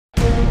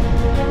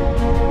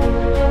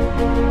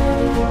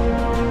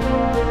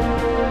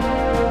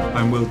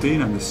I'm Will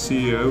Dean, I'm the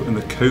CEO and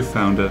the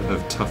co-founder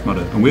of Tough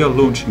Mudder, and we are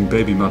launching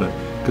Baby Mudder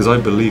because I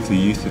believe the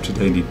youth of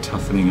today need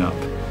toughening up.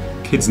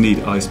 Kids need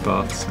ice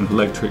baths and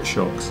electric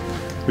shocks.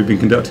 We've been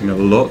conducting a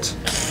lot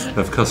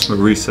of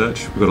customer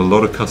research, we've got a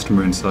lot of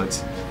customer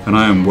insights, and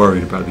I am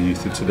worried about the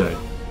youth of today.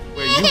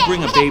 Where you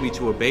bring a baby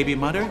to a baby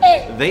mudder,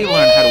 they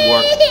learn how to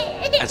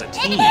work as a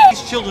team.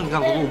 These children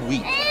got a little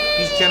weak.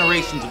 These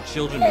generations of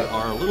children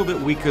are a little bit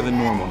weaker than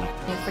normal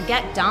now.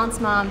 Forget dance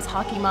moms,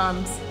 hockey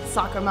moms,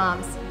 soccer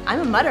moms.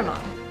 I'm a mudder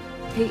mom.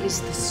 He is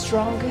the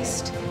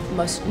strongest,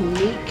 most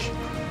unique,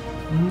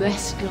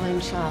 masculine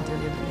child you'll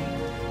ever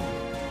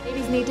meet.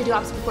 Babies need to do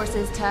obstacle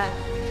courses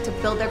to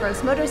build their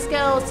gross motor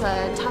skills,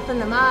 to toughen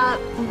them up.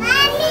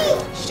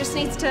 Mommy! She just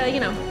needs to,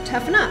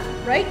 toughen up,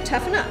 right?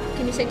 Toughen up.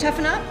 Can you say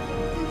toughen up?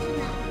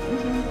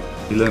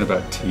 We learn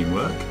about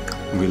teamwork,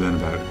 and we learn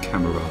about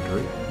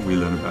camaraderie, we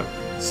learn about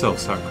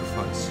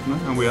self-sacrifice,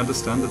 and we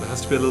understand that there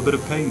has to be a little bit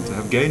of pain to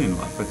have gain in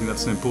life. I think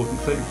that's an important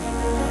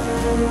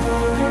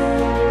thing.